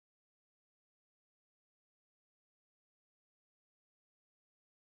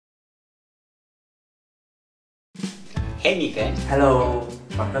Hey Mika. Hello,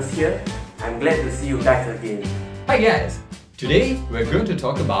 Marcus here. I'm glad to see you guys again. Hi guys! Today we're going to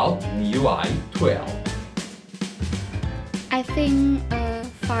talk about MIUI 12. I think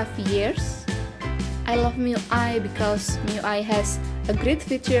 5 years. I love MIUI because MIUI has a great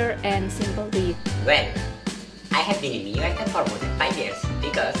feature and simple to use. Well, I have been in MIUI for more than 5 years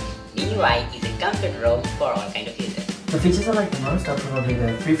because MIUI is a comfort roam for all kind of users. The features I like the most are probably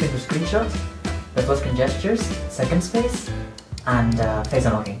the 3-finger screenshot, the close-screen gestures, second space, and face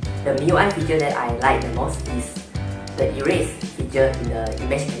unlocking. The MIUI feature that I like the most is the erase feature in the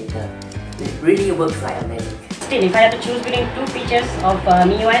image editor. It really works like a magic. Still, if I have to choose between two features of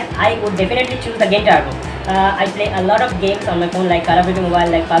MIUI, I would definitely choose the Game Turbo. I play a lot of games on my phone like Call of Duty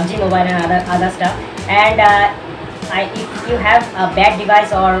Mobile, like PUBG Mobile and other stuff. And if you have a bad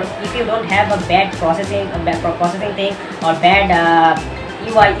device or if you don't have a bad processing thing or bad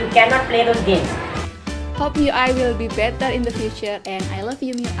UI, you cannot play those games. Hope MIUI will be better in the future, and I love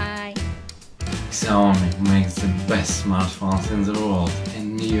you MIUI. Xiaomi makes the best smartphones in the world,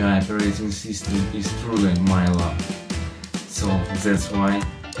 and MIUI operating system is truly my love. So that's why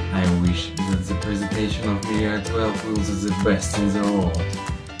I wish that the presentation of MIUI 12 will be the best in the world.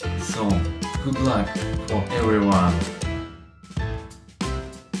 So good luck for everyone.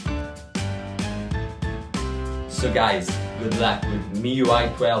 So guys, good luck with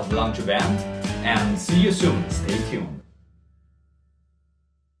MIUI 12 launch event and see you soon. Stay tuned.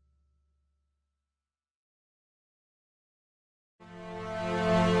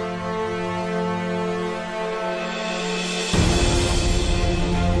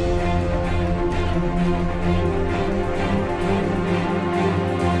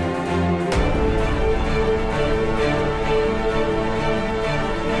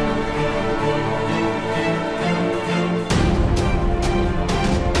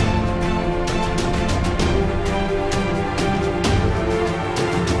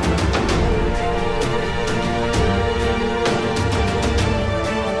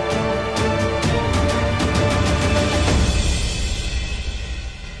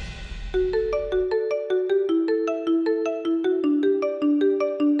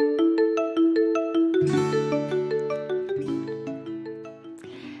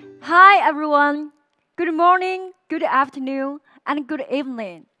 Hi everyone, good morning, good afternoon, and good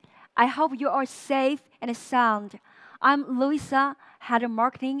evening. I hope you are safe and sound. I'm Luisa, Head of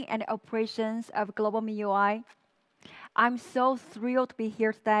Marketing and Operations of Global MIUI. I'm so thrilled to be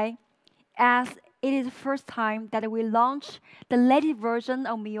here today, as it is the first time that we launch the latest version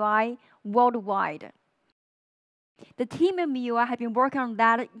of MIUI worldwide. The team at MIUI has been working on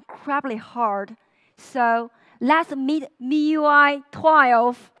that incredibly hard, so let's meet MIUI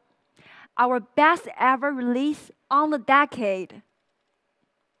 12. Our best ever release on the decade.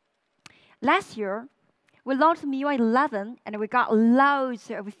 Last year, we launched MIUI 11 and we got loads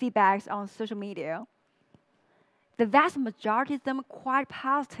of feedbacks on social media. The vast majority of them quite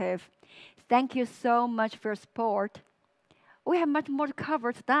positive. Thank you so much for your support. We have much more to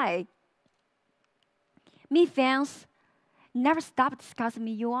cover today. Mi fans never stop discussing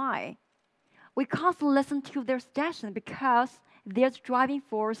MIUI. We constantly listen to their suggestions because they're the driving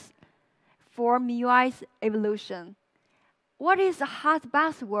force for MIUI's evolution. What is the hot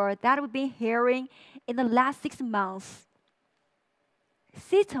buzzword that we've been hearing in the last 6 months?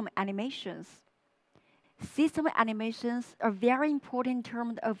 System animations. System animations are very important in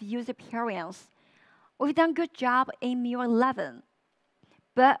terms of user experience. We've done a good job in MIUI 11,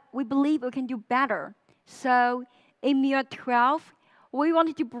 but we believe we can do better. So in MIUI 12, we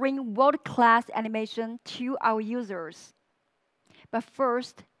wanted to bring world-class animation to our users. But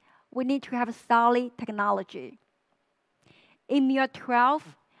first, we need to have a solid technology. In MIUI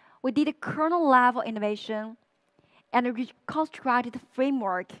 12, we did a kernel-level innovation and a reconstructed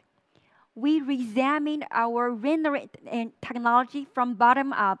framework. We re-examined our rendering technology from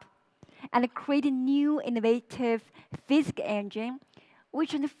bottom up and created a new innovative physics engine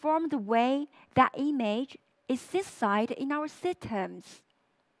which transformed the way that image is synthesized in our systems.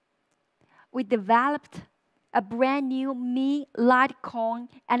 We developed a brand new Mi Litecoin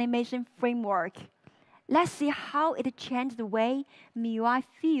animation framework. Let's see how it changed the way MIUI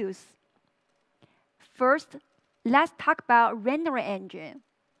feels. First, let's talk about rendering engine.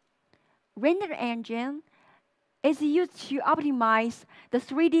 Render engine is used to optimize the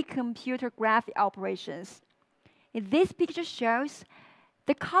 3D computer graphic operations. This picture shows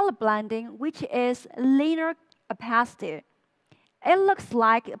the color blending, which is linear opacity. It looks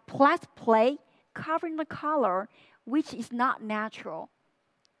like a plastic plate covering the color, which is not natural.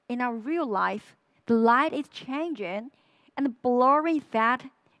 In our real life, the light is changing, and the blurring effect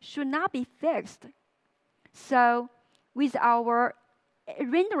should not be fixed. So with our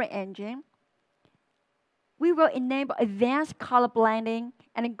rendering engine, we will enable advanced color blending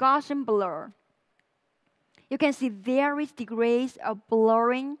and Gaussian blur. You can see various degrees of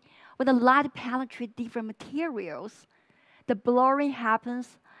blurring when the light penetrates different materials. The blurring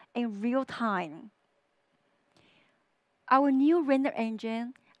happens in real time. Our new render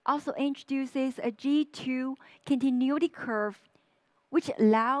engine also introduces a G2 continuity curve, which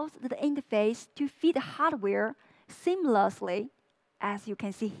allows the interface to feed the hardware seamlessly, as you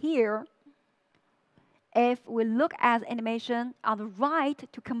can see here. If we look at animation on the right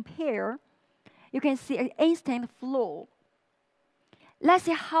to compare, you can see an instant flow. Let's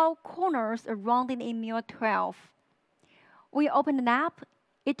see how corners are rounded in MIUI 12. When you open an app,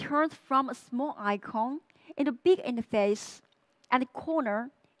 it turns from a small icon into a big interface. And the corner,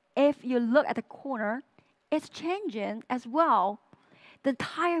 if you look at the corner, it's changing as well. The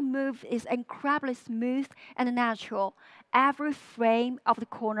entire move is incredibly smooth and natural. Every frame of the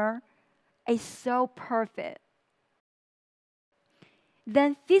corner is so perfect.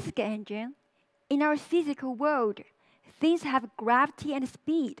 Then physical engine. In our physical world, things have gravity and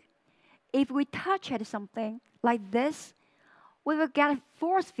speed. If we touch at something like this, we will get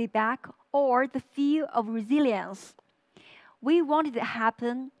force feedback or the feel of resilience. We want it to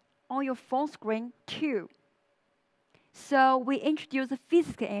happen on your phone screen too. So we introduced a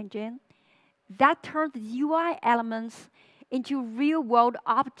physical engine that turns UI elements into real-world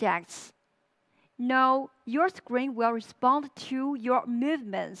objects. Now, your screen will respond to your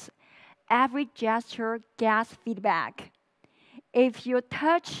movements. Every gesture gets feedback. If you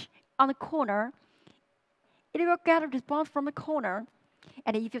touch on the corner, it will get a response from the corner.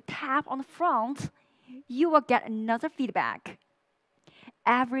 And if you tap on the front, you will get another feedback.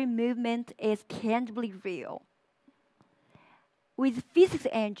 Every movement is tangibly real. With physics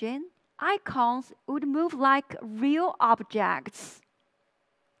engine, icons would move like real objects.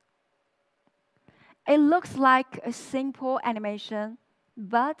 It looks like a simple animation,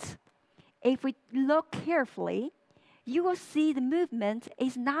 but if we look carefully, you will see the movement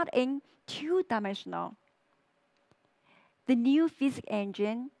is not in two-dimensional. The new physics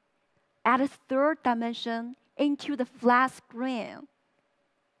engine adds a third dimension into the flat screen.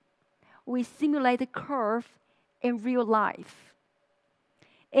 We simulate the curve in real life.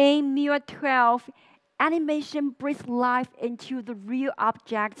 In MIUI 12, animation breathes life into the real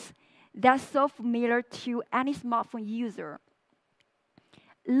objects that's so familiar to any smartphone user.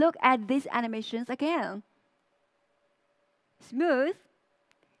 Look at these animations again. Smooth,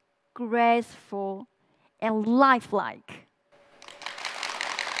 graceful, and lifelike.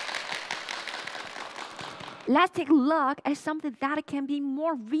 Let's take a look at something that can be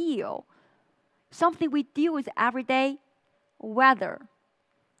more real. Something we deal with every day, weather.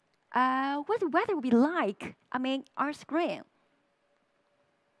 What the weather will be like, on our screen.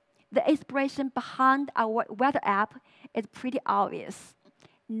 The inspiration behind our weather app is pretty obvious.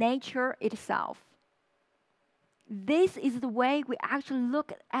 Nature itself. This is the way we actually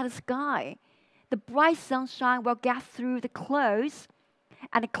look at the sky. The bright sunshine will get through the clouds,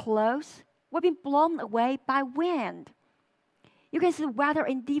 and the clouds will be blown away by wind. You can see the weather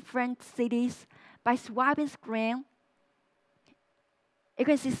in different cities by swiping screen. You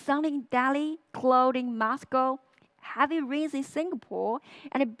can see sun in Delhi, cloudy in Moscow, heavy rains in Singapore,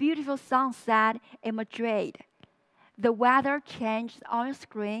 and a beautiful sunset in Madrid. The weather changes on your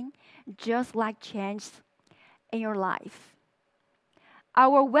screen just like changes in your life.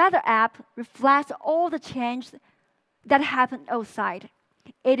 Our weather app reflects all the changes that happen outside.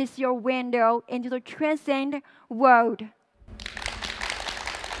 It is your window into the transcendent world.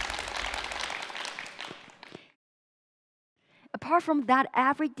 Apart from that,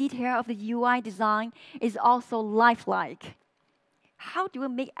 every detail of the UI design is also lifelike. How do we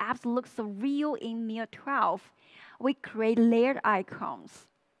make apps look so real in MIUI 12? We create layered icons.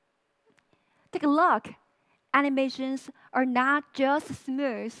 Take a look. Animations are not just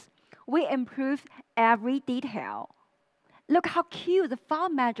smooth. We improve every detail. Look how cute the file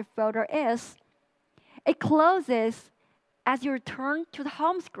manager folder is. It closes as you return to the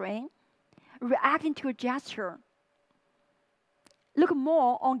home screen, reacting to a gesture. Look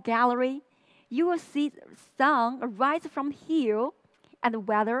more on gallery. You will see the sun rise from hill, and the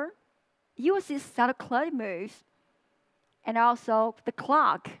weather. You will see subtle cloud moves, and also the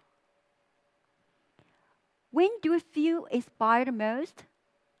clock. When do we feel inspired most?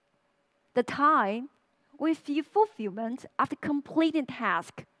 The time we feel fulfillment after completing a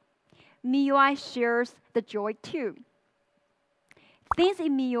task. MIUI shares the joy too. Things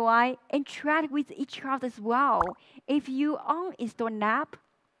in MIUI interact with each other as well. If you uninstall an app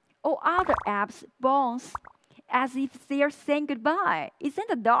or other apps bounce as if they are saying goodbye. Isn't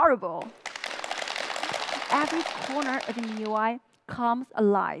it adorable? Every corner of the MIUI comes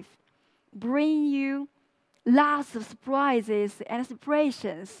alive, bringing you lots of surprises and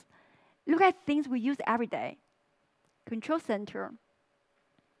inspirations. Look at things we use every day. Control center.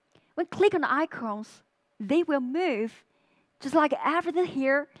 When click on icons, they will move, just like everything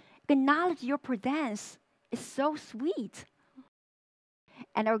here acknowledge your presence. It's so sweet.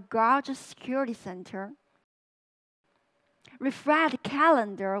 And our gorgeous security center. Refresh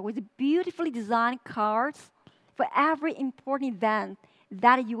calendar with beautifully designed cards for every important event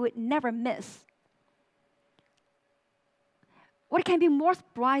that you would never miss. What can be more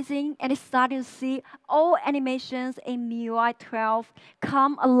surprising and exciting to see all animations in MIUI 12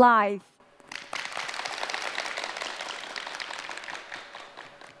 come alive.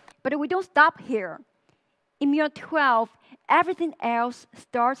 But we don't stop here. In MIUI 12, everything else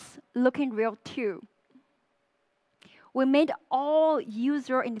starts looking real too. We made all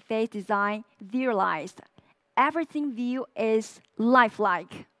user interface design visualized. Everything view is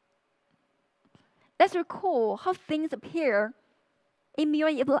lifelike. Let's recall how things appear in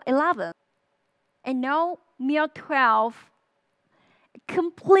MIUI 11. And now MIUI 12,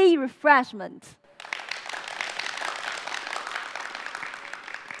 complete refreshment.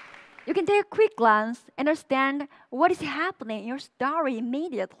 You can take a quick glance and understand what is happening in your story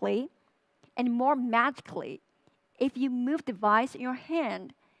immediately and more magically. If you move the device in your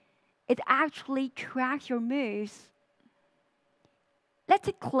hand, it actually tracks your moves. Let's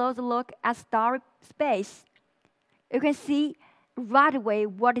take a closer look at story space. You can see right away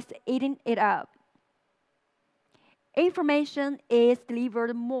what is eating it up. Information is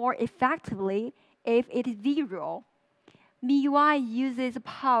delivered more effectively if it is visual. MIUI uses the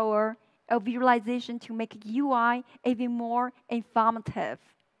power of visualization to make UI even more informative.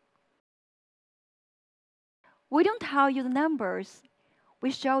 We don't tell you the numbers.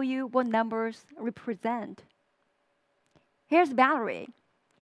 We show you what numbers represent. Here's the battery.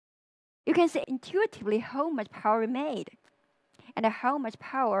 You can see intuitively how much power we made and how much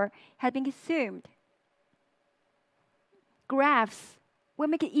power has been consumed. Graphs will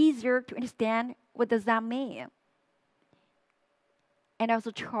make it easier to understand what does that mean. And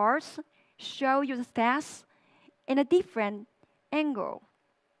also charts show you the stats in a different angle.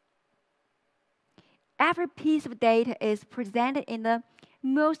 Every piece of data is presented in the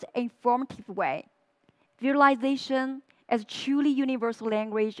most informative way. Visualization as a truly universal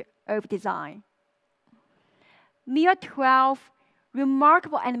language of design. MIUI 12,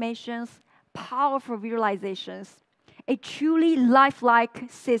 remarkable animations, powerful visualizations, a truly lifelike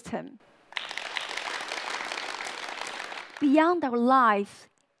system. Beyond our lives,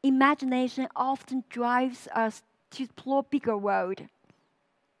 imagination often drives us to explore bigger world.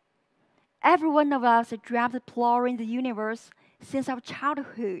 Every one of us has dreamt of exploring the universe since our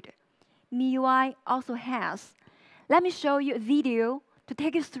childhood. MIUI also has. Let me show you a video to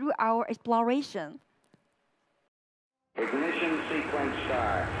take us through our exploration. Ignition sequence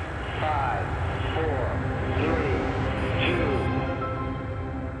start. 5, 4, 3, 2.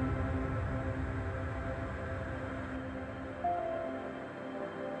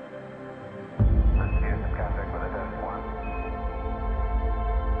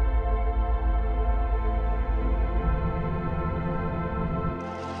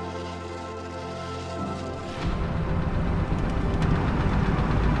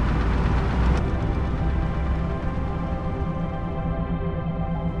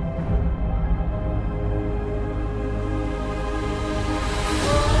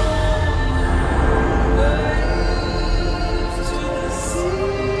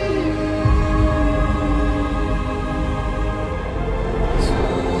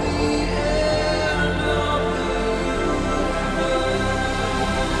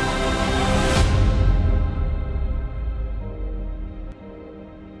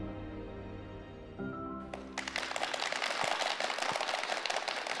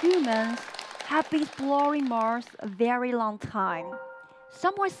 Humans have been exploring Mars a very long time.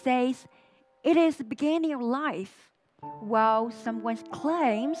 Someone says it is the beginning of life, while someone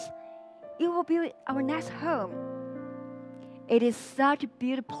claims it will be our next home. It is such a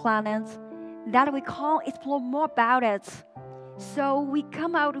beautiful planet that we can't explore more about it. So we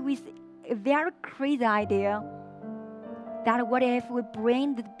come out with a very crazy idea that what if we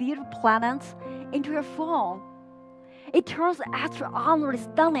bring the beautiful planet into your phone? It turns extraordinarily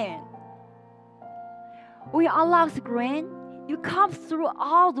stunning. When you unlock the screen, you come through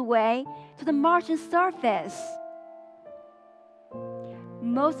all the way to the Martian surface.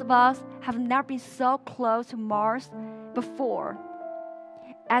 Most of us have never been so close to Mars before.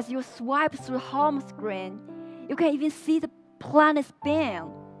 As you swipe through the home screen, You can even see the planet spin.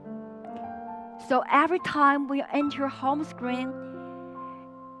 So every time when you enter your home screen,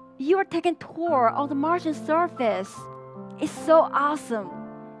 you are taking a tour of the Martian surface. It's so awesome.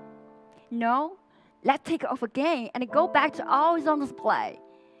 No, let's take it off again and go back to always on display.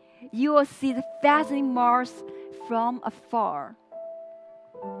 You will see the fascinating Mars from afar.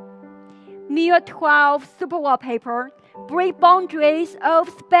 MIUI 12 Super Wallpaper break boundaries of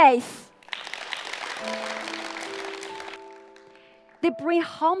space. They bring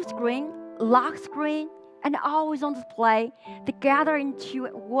home screen, lock screen, and always on display together into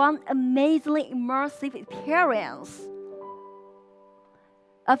one amazingly immersive experience.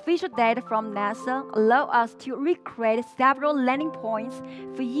 Official data from NASA allow us to recreate several landing points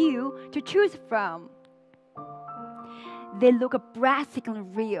for you to choose from. They look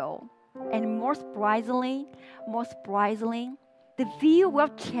breathtakingly real, and more surprisingly, the view will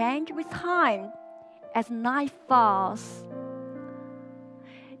change with time as night falls.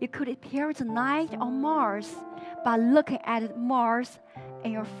 You could experience the night on Mars by looking at Mars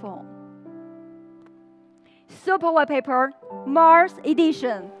in your phone. Super Wallpaper Mars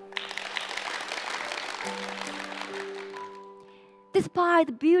Edition. Despite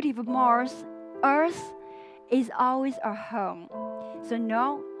the beauty of Mars, Earth is always our home. So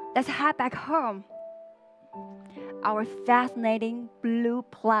now, let's head back home. Our fascinating blue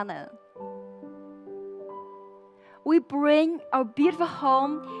planet. We bring our beautiful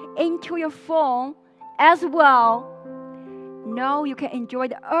home into your phone as well. Now you can enjoy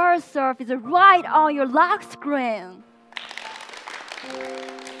the Earth's surface right on your lock screen.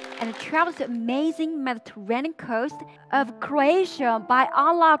 And travel to the amazing Mediterranean coast of Croatia by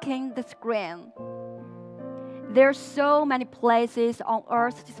unlocking the screen. There are so many places on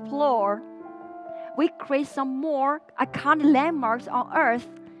Earth to explore. We create some more iconic landmarks on Earth,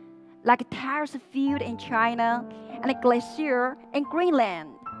 like a terrace field in China and a glacier in Greenland.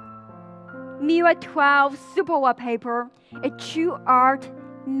 MIUI 12 Super Wallpaper, a true art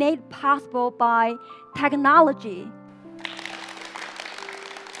made possible by technology.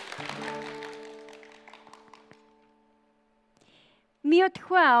 MIUI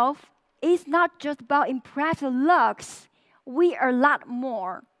 12 is not just about impressive looks. We are a lot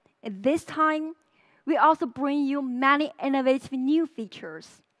more. At this time, we also bring you many innovative new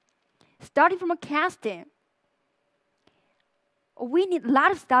features. Starting from casting. We need a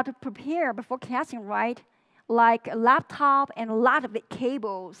lot of stuff to prepare before casting, right? Like a laptop and a lot of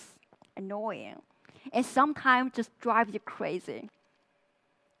cables. Annoying. And sometimes just drives you crazy.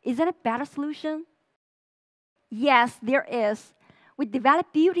 Is that a better solution? Yes, there is. We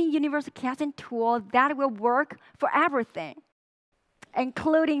developed built-in universal casting tool that will work for everything,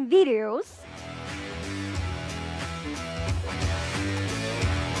 including videos,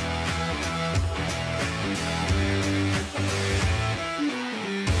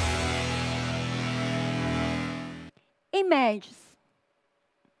 images,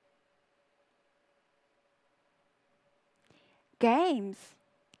 games,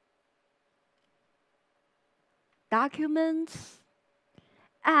 documents,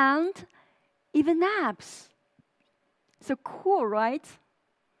 and even apps. So cool, right?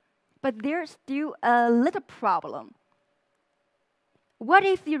 But there's still a little problem. What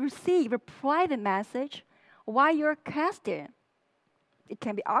if you receive a private message while you're casting? It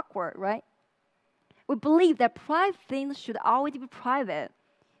can be awkward, right? We believe that private things should always be private.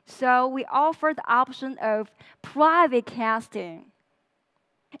 So we offer the option of private casting.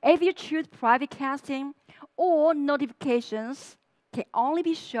 If you choose private casting, all notifications can only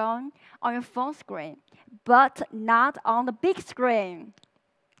be shown on your phone screen, but not on the big screen.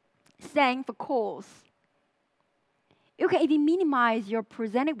 Same for calls. You can even minimize your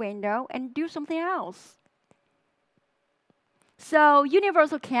presented window and do something else. So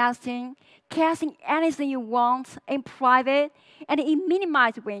universal casting, casting anything you want in private and in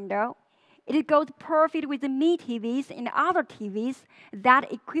minimized window, it goes perfect with the Mi TVs and other TVs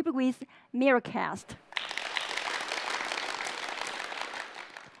that equipped with Mirrorcast.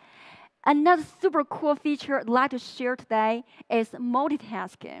 Another super cool feature I'd like to share today is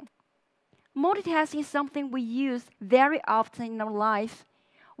multitasking. Multitasking is something we use very often in our life.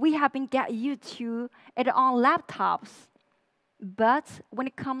 We have been getting used to it on laptops. But when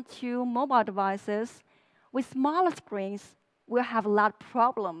it comes to mobile devices, with smaller screens, we'll have a lot of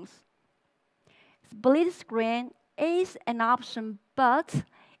problems. Split screen is an option, but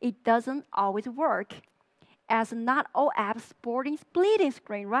it doesn't always work, as not all apps supporting splitting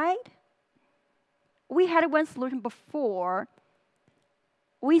screen, right? We had one solution before.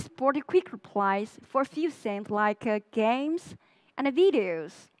 We supported quick replies for a few things like games and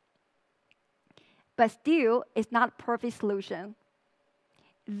videos. but still, it's not a perfect solution.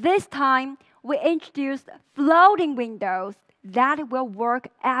 This time, we introduced floating windows that will work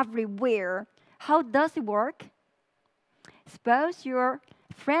everywhere. How does it work? Suppose your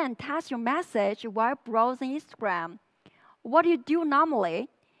friend types your message while browsing Instagram. What do you do normally?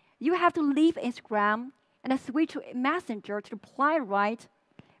 You have to leave Instagram and switch to Messenger to reply, right?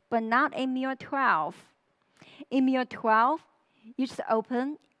 But not in MIUI 12. In MIUI 12, you just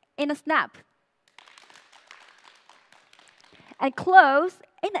open in a snap and close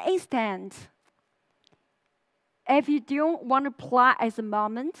in an instant. If you don't want to reply at the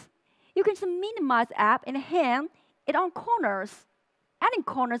moment, you can just minimize the app and hang it on corners, any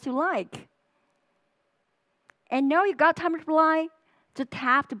corners you like. And now you got time to reply, just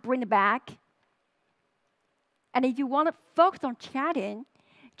tap to bring it back. And if you want to focus on chatting,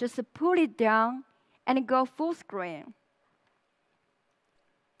 just pull it down and go full screen.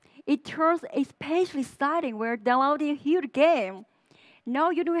 It turns especially exciting when you're downloading a huge game. Now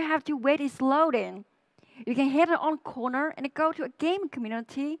you don't have to wait it's loading. You can hit it on corner and go to a game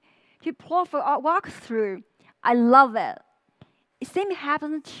community to play for a walkthrough. I love it. The same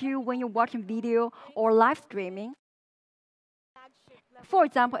happens to you when you're watching video or live streaming. For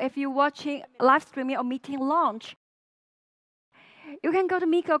example, if you're watching live streaming or meeting launch, you can go to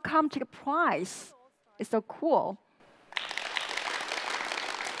Miko.com to check a price. It's so cool.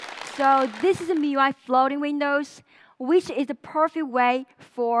 So this is the MIUI floating windows, which is the perfect way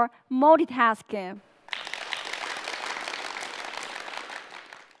for multitasking.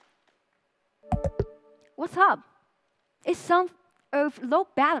 What's up? It sounds of low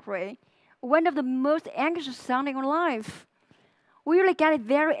battery, one of the most anxious sounding in life. We really get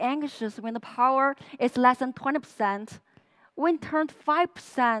very anxious when the power is less than 20%. When it turns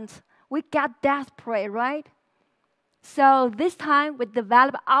 5%, we get desperate, right? So this time, we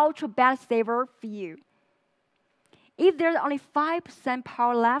developed Ultra Battery Saver for you. If there's only 5%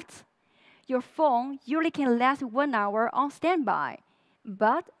 power left, your phone usually can last 1 hour on standby.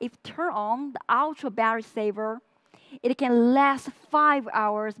 But if you turn on the Ultra Battery Saver, it can last 5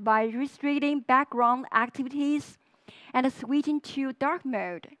 hours by restricting background activities and switching to dark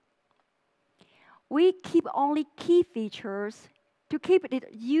mode. We keep only key features to keep it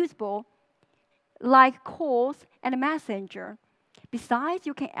usable, like calls and Messenger. Besides,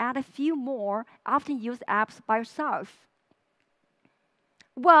 you can add a few more often used apps by yourself.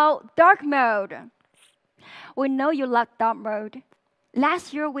 Well, dark mode. We know you love dark mode.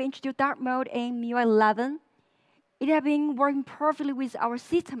 Last year, we introduced dark mode in MIUI 11. It has been working perfectly with our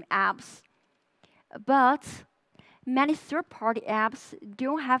system apps. But many third-party apps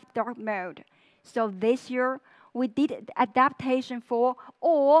don't have dark mode. So this year, we did adaptation for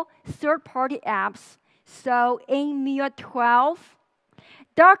all third-party apps. So in MIUI 12,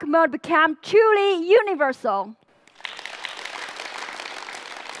 dark mode became truly universal.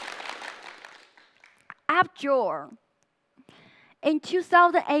 App Drawer. In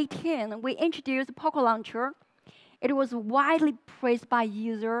 2018, we introduced Poco Launcher. It was widely praised by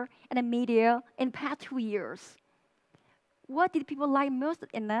users and the media in the past 2 years. What did people like most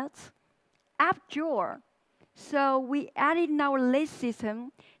in it? App Drawer. So we added in our list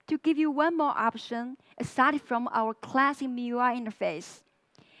system to give you one more option aside from our classic MIUI interface.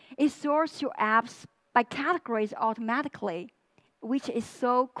 It sorts your apps by categories automatically, which is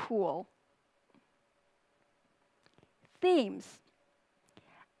so cool. Themes.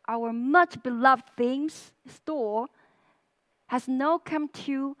 Our much beloved themes store has now come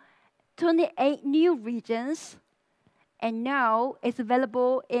to 28 new regions, and now it's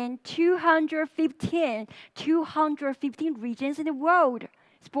available in 215 regions in the world,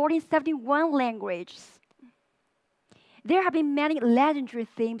 supporting 71 languages. There have been many legendary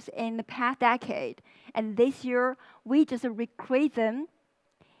themes in the past decade, and this year we just recreate them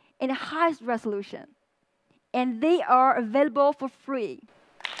in the highest resolution, and they are available for free.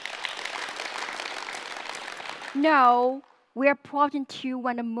 Now, we are approaching to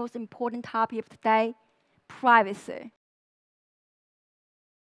one of the most important topics of today, privacy.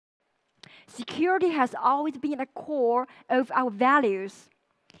 Security has always been at the core of our values.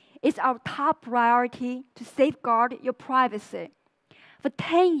 It's our top priority to safeguard your privacy. For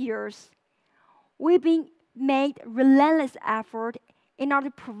 10 years, we've been made relentless effort in order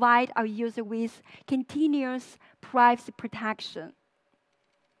to provide our users with continuous privacy protection.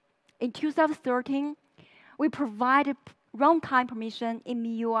 In 2013, we provided runtime permission in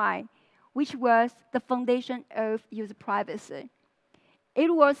MIUI, which was the foundation of user privacy.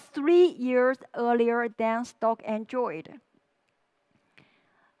 It was 3 years earlier than stock Android.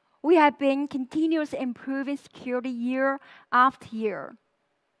 We have been continuously improving security year after year.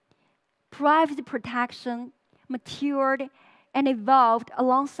 privacy protection matured and evolved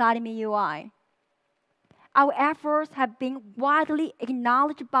alongside MIUI. Our efforts have been widely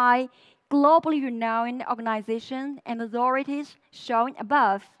acknowledged by globally renowned organizations and authorities shown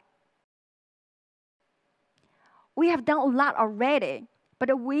above. We have done a lot already,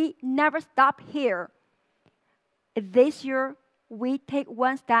 but we never stop here. This year, we take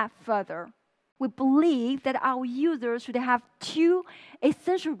one step further. We believe that our users should have two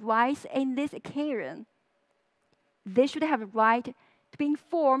essential rights in this occasion. They should have the right to be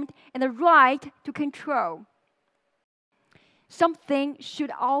informed and the right to control. Something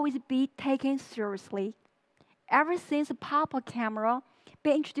should always be taken seriously. Ever since the pop-up camera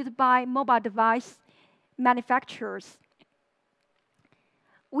being introduced by mobile device manufacturers,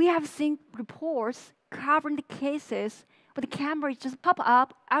 we have seen reports covering the cases where the camera just pop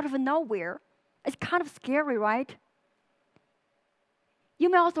up out of nowhere. It's kind of scary, right? You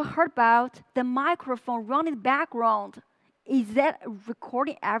may also heard about the microphone running in the background. Is that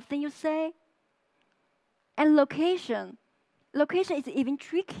recording everything you say? And location. Location is even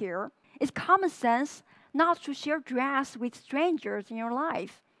trickier. It's common sense not to share dress with strangers in your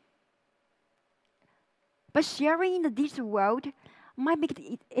life. But sharing in the digital world might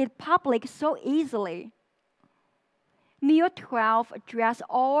make it public so easily. MIUI 12 addresses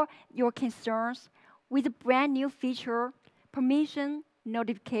all your concerns with a brand new feature, permission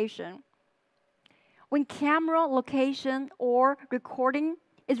notification. When camera, location, or recording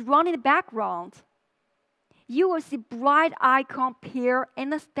is running in the background, you will see bright icon appear in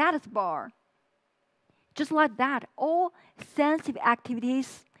the status bar. Just like that, all sensitive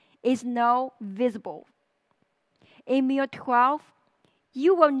activities is now visible. In MIUI 12,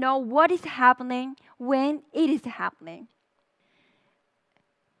 you will know what is happening when it is happening.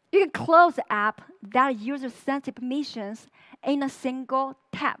 You can close the app that uses sensitive permissions in a single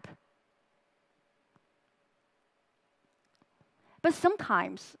tap. But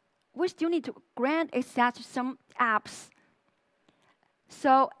sometimes, we still need to grant access to some apps.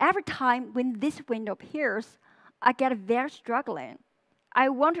 So every time when this window appears, I get very struggling. I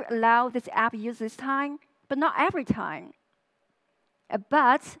want to allow this app use this time, but not every time.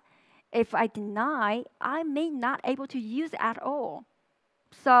 But if I deny, I may not able to use it at all.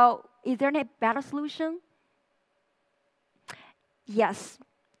 So is there a better solution? Yes.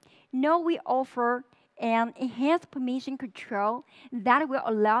 Now we offer an enhanced permission control that will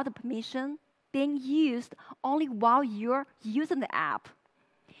allow the permission being used only while you're using the app.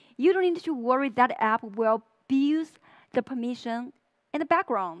 You don't need to worry that the app will abuse the permission in the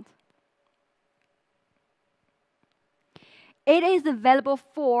background. It is available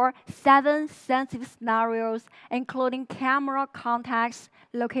for 7 sensitive scenarios, including camera, contacts,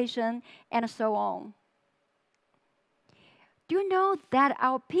 location, and so on. Do you know that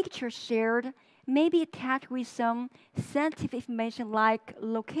our picture shared may be attached with some sensitive information like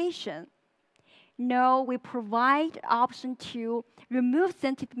location? No, we provide the option to remove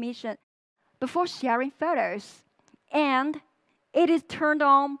sensitive information before sharing photos, and it is turned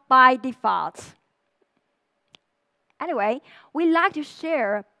on by default. Anyway, we like to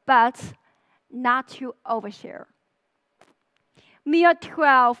share, but not to overshare. MIUI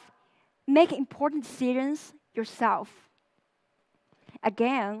 12, make important decisions yourself.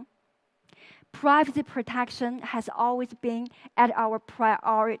 Again, privacy protection has always been at our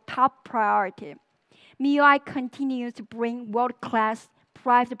top priority. MIUI continues to bring world-class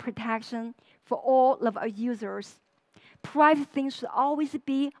privacy protection for all of our users. Private things should always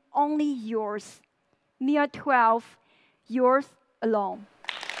be only yours. MIUI 12, yours alone.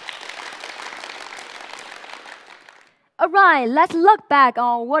 All right, let's look back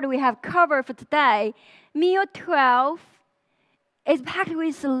on what we have covered for today. MIUI 12 is packed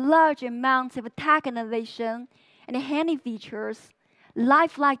with large amounts of tech innovation and handy features,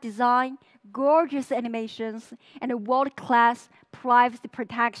 lifelike design, gorgeous animations, and world-class privacy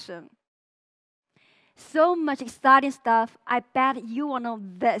protection. So much exciting stuff, I bet you want to know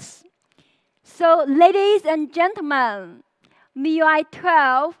this. So, ladies and gentlemen, MIUI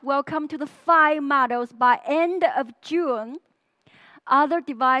 12 will come to the 5 models by end of June. Other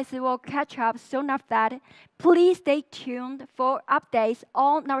devices will catch up soon after that. Please stay tuned for updates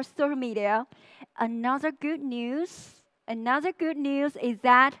on our social media. Another good news is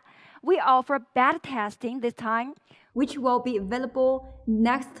that we offer beta testing this time, which will be available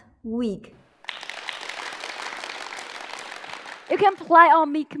next week. You can apply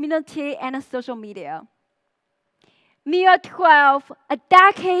on Mi community and social media. MIUI 12, a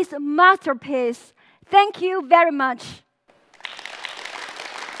decade's masterpiece. Thank you very much.